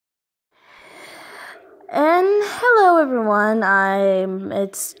And hello everyone,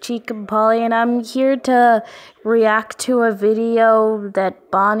 it's Chica Polly, and I'm here to react to a video that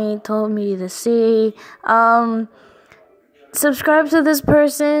Bonnie told me to see. Subscribe to this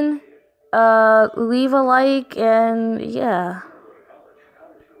person, leave a like, and yeah.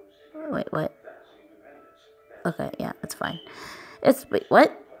 Wait, what? Okay, yeah, that's fine. Wait,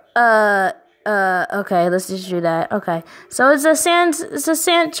 what? Okay, let's just do that. Okay, so it's a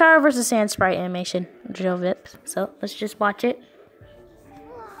sand char versus sand sprite animation, drill vip. So let's just watch it.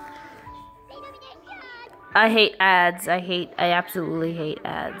 I hate ads. I absolutely hate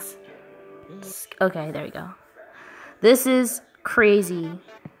ads. Okay, there we go. This is crazy.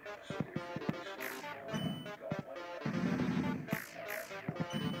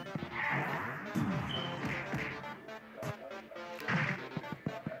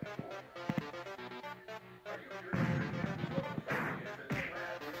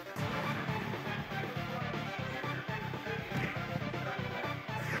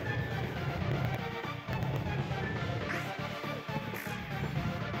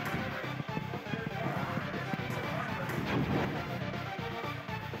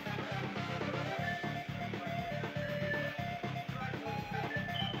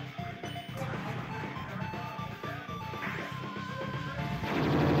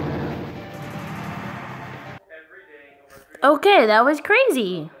 Okay, that was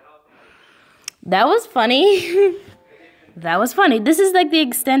crazy. That was funny. That was funny. This is like the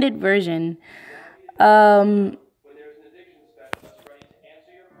extended version.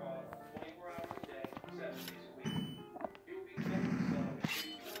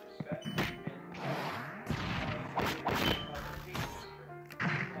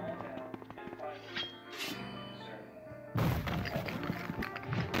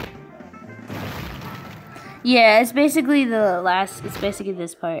 Yeah, it's basically it's basically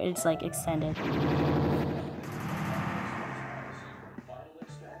this part. It's like extended.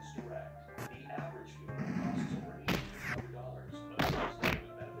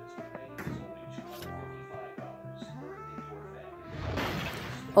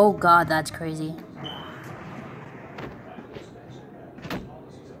 Oh god, that's crazy.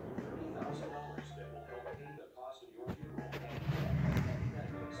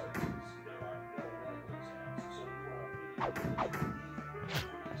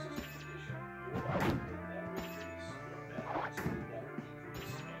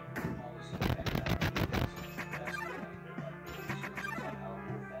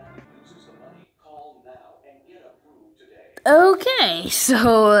 Okay,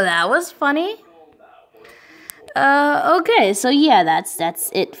 so that was funny. Okay, so yeah, that's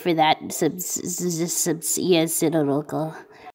it for that. Yes,